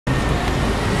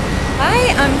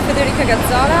Hi, I'm Federica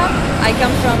Gazzola. I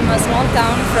come from a small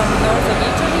town from north of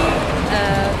Italy,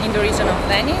 in the region of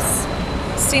Venice.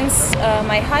 Since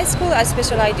my high school, I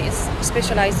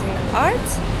specialized in art,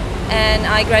 and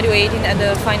I graduated at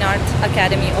the Fine Art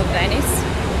Academy of Venice.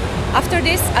 After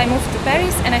this, I moved to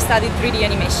Paris and I studied 3D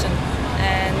animation.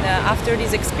 And after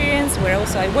this experience, where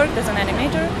also I worked as an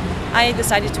animator, I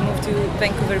decided to move to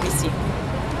Vancouver, BC,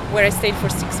 where I stayed for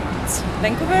 6 months.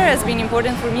 Vancouver has been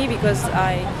important for me because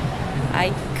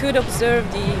I could observe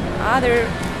the other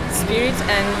spirits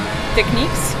and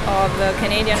techniques of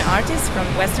Canadian artists from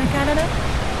Western Canada,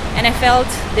 and I felt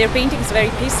their paintings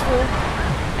very peaceful,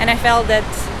 and I felt that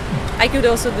I could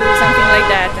also do something like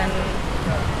that,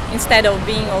 and instead of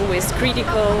being always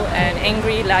critical and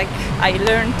angry like I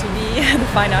learned to be at the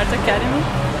Fine Arts Academy.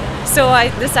 So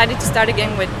I decided to start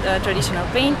again with traditional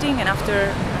painting, and after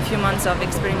a few months of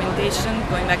experimentation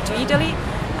going back to Italy,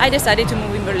 I decided to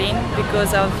move in Berlin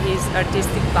because of his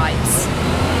artistic vibes.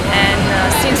 And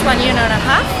since 1 year and a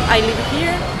half I live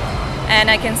here, and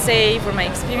I can say for my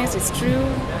experience it's true.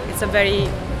 It's a very,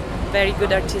 very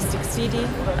good artistic city.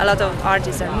 A lot of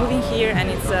artists are moving here,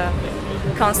 and it's a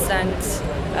constant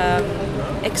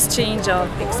exchange of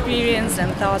experience and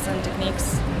thoughts and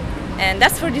techniques. And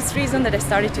that's for this reason that I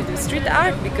started to do street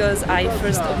art, because I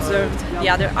first observed the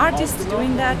other artists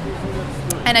doing that,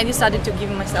 and I decided to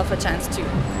give myself a chance too.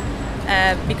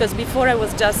 Because before I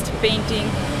was just painting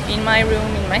in my room,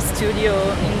 in my studio,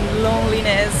 in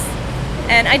loneliness,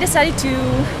 and I decided to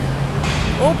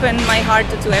open my heart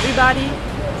to everybody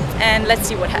and let's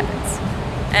see what happens.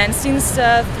 And since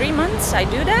 3 months I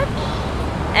do that,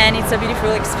 and it's a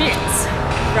beautiful experience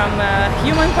from a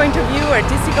human point of view,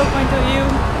 artistical point of view.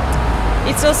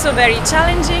 It's also very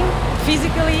challenging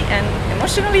physically and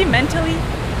emotionally, mentally,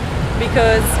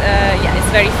 because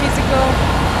it's very physical.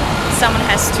 Someone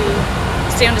has to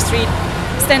stay on the street,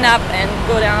 stand up and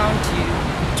go down to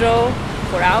draw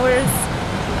for hours,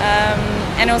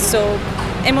 and also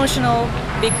emotional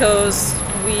because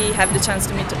we have the chance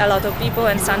to meet a lot of people,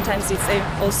 and sometimes it's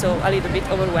also a little bit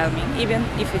overwhelming, even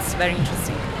if it's very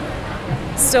interesting.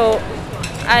 So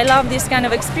I love this kind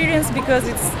of experience because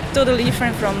it's totally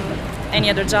different from any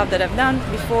other job that I've done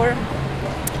before.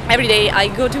 Every day I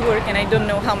go to work and I don't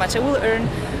know how much I will earn,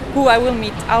 who I will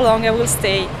meet, how long I will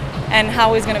stay, and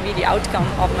how is going to be the outcome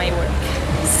of my work.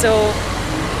 So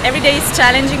every day is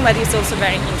challenging, but it's also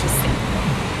very interesting.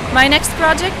 My next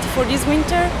project for this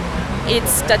winter,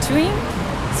 it's tattooing.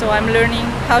 So I'm learning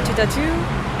how to tattoo,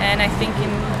 and I think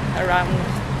in around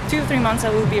 2-3 months I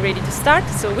will be ready to start.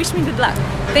 So wish me good luck.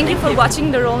 Thank you for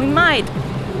watching The Role in Mind.